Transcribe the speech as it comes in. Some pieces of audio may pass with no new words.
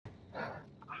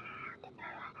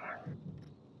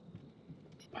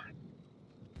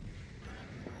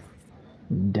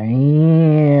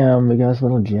Damn, we got this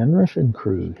little Gen Rushin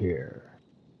crew here.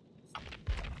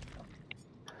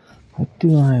 What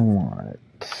do I want?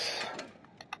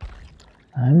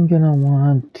 I'm gonna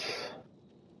want...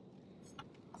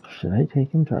 Should I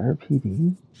take him to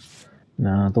RPD?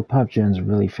 No, they'll pop gens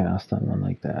really fast on one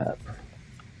like that.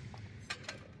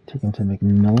 Take him to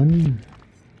McMillan?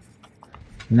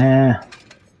 Nah.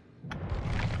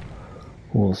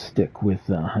 We'll stick with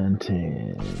the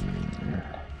hunting.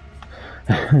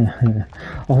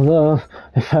 Although,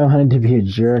 if I wanted to be a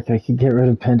jerk, I could get rid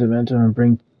of Pentamentum and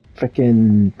bring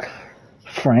frickin'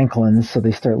 Franklin so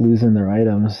they start losing their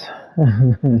items.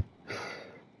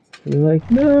 You're like,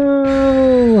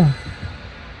 no!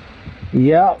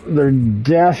 Yep, they're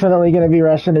definitely going to be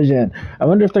rushing a gen. I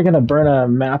wonder if they're going to burn a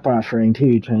map offering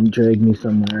too, try and drag me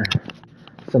somewhere.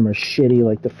 Somewhere shitty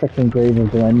like the frickin' Grave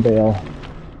of Glendale.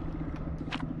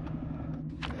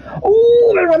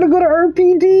 Oh, they want to go to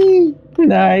RPD!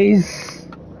 Nice!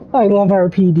 I love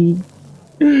RPD.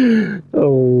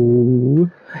 Oh.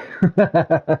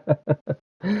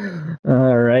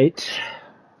 Alright.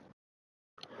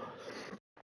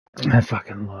 I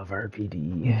fucking love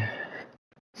RPD.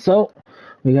 So,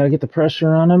 we gotta get the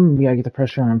pressure on them. We gotta get the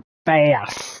pressure on them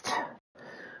fast.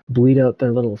 Bleed out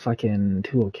their little fucking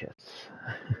toolkits.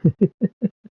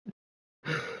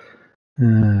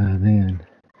 Man.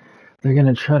 They're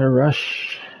gonna try to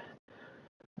rush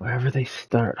wherever they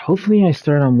start. Hopefully I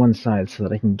start on one side so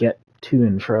that I can get to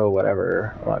and fro,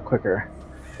 whatever, a lot quicker.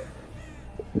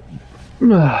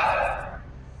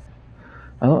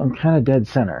 I'm kind of dead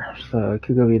center, so it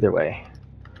could go either way.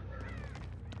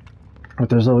 But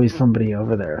there's always somebody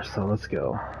over there, so let's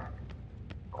go.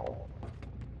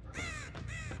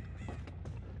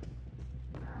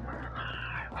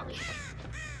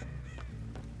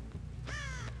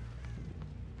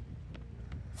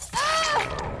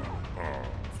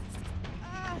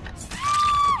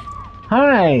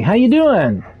 Hi, how you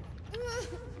doing?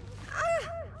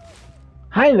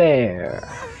 Hi there.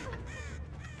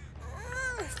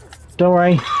 Don't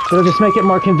worry, it'll just make it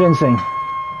more convincing.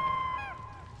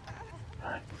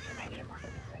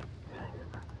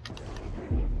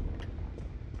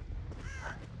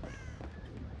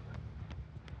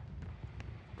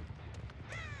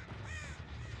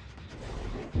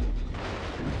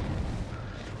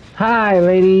 Hi,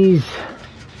 ladies.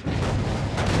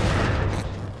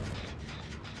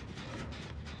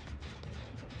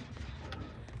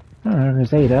 Oh,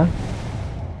 there's Ada.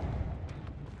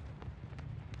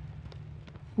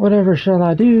 Whatever shall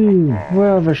I do?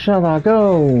 Wherever shall I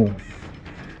go?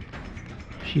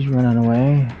 She's running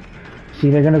away.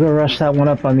 See, they're gonna go rush that one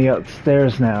up on the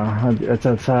upstairs now. It's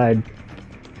outside.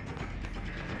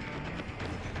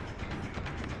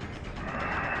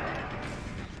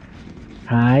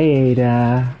 Hi,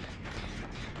 Ada.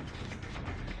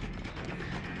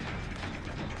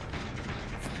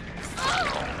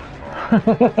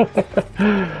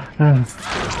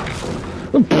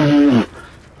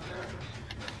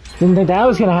 Didn't think that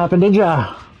was gonna happen, did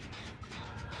ya?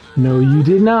 No, you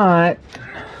did not.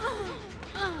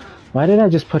 Why did I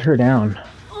just put her down?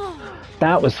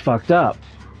 That was fucked up.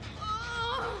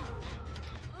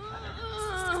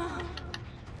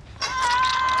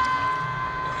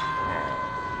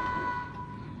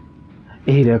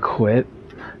 Ada quit.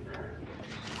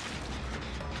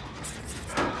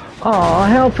 Aw,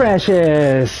 how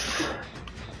precious!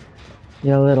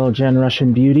 You little Gen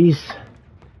Rushin beauties.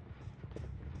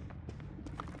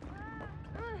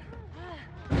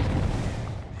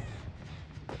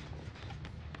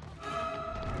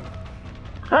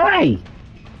 Hi!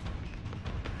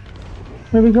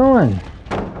 Where are we going?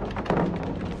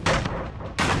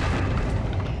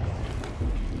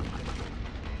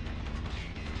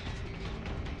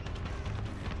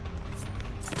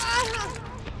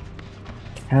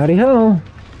 Howdy ho!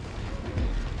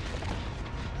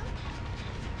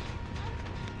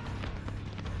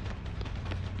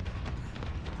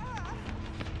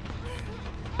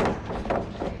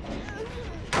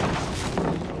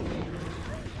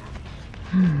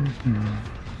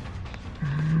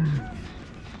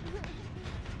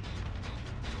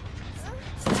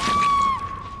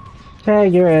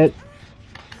 Tag, you're it.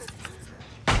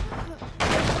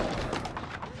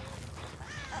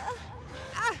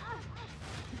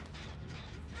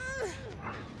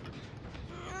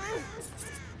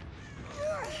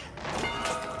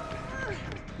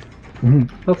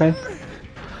 Okay.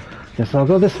 Guess I'll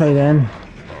go this way then.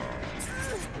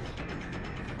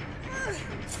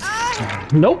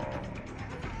 Nope.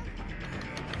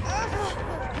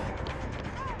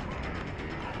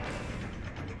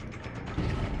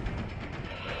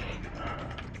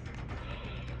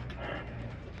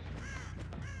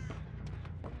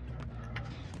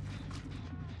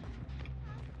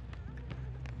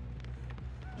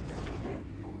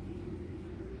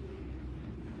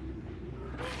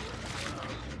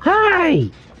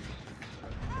 Hi!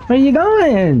 Where you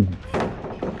going?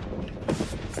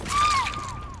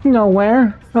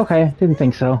 Nowhere. Okay, didn't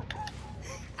think so.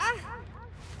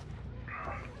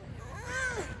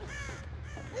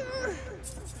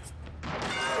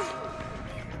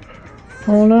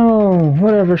 Oh no,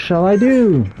 whatever shall I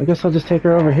do? I guess I'll just take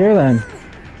her over here then.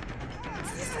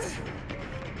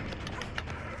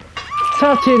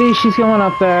 Tough titty, she's going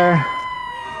up there.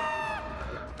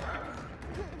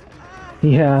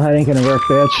 Yeah, that ain't gonna work,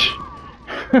 bitch.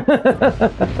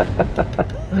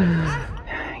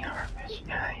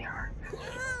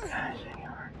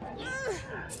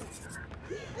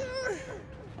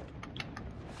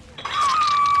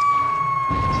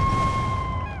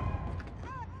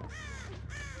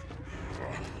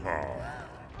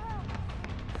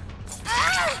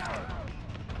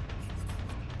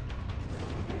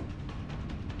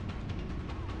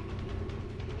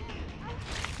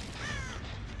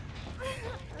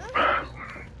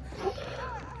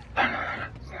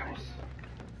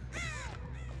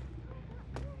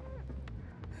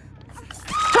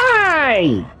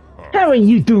 Hi! How are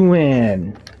you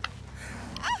doing?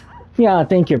 Yeah, I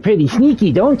think you're pretty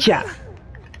sneaky, don't ya?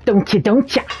 Don't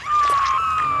ya?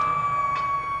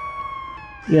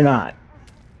 You're not.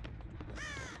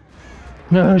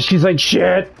 No, she's like,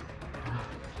 shit.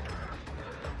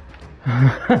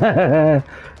 Run,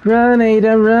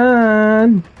 Ada,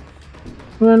 run.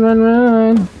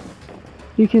 Run.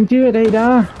 You can do it,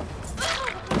 Ada.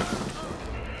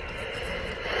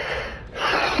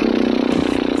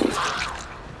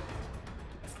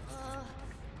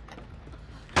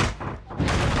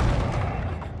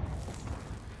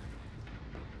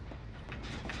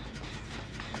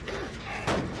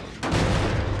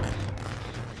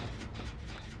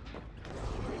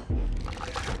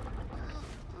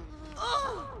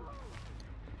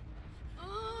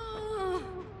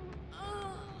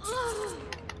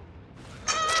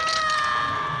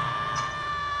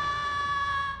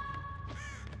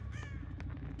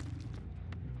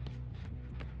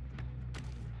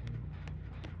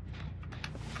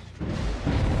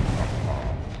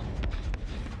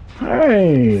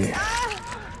 Hey,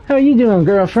 how you doing,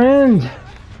 girlfriend?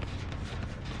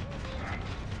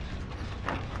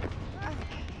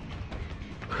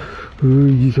 Ooh,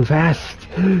 you so fast.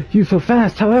 You so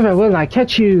fast. However, will I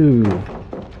catch you?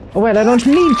 Oh wait, I don't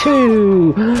need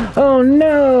to. Oh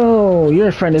no,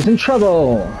 your friend is in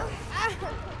trouble.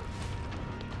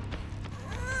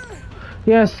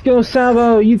 Yes, go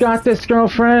Salvo. You got this,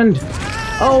 girlfriend.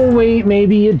 Oh wait,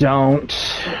 maybe you don't.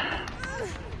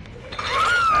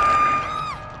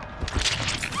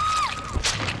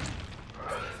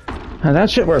 Now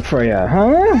that should work for you,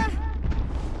 huh?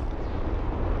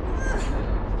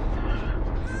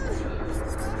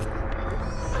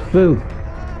 Boo.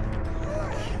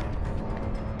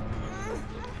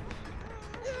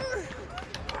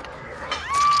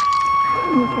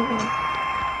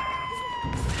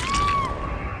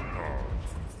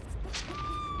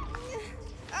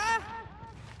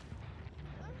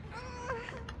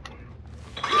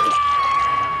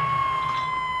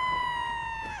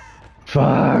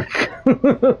 Fuck.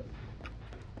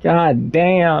 God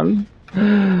damn.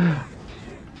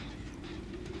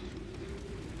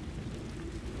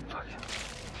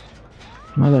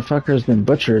 Motherfucker's been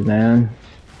butchered, man.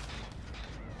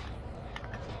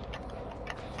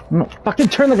 No, fucking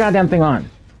turn the goddamn thing on.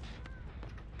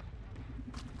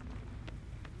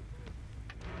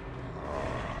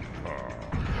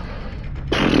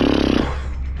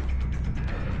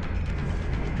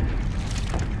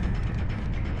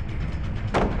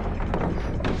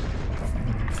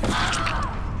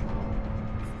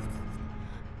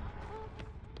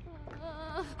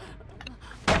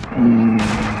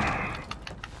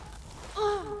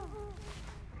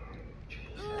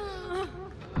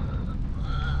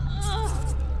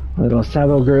 Little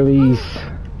Sabo girlies.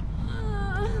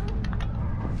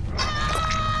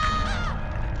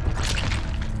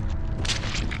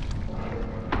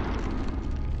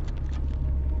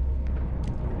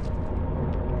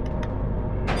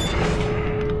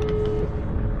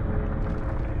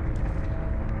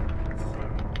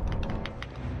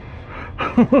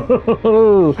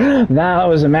 That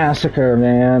was a massacre,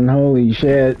 man. Holy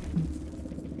shit.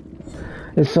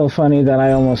 It's so funny that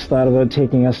I almost thought about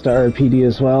taking us to RPD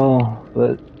as well,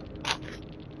 but...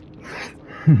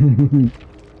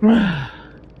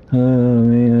 oh,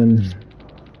 man.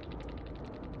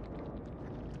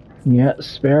 Yeah,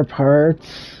 spare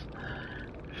parts.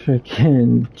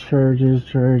 Freaking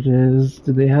charges.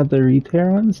 Did they have the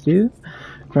repair ones, too?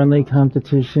 Friendly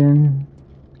competition.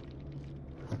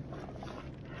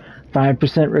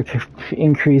 5%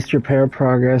 increased repair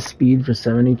progress speed for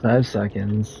 75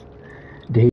 seconds.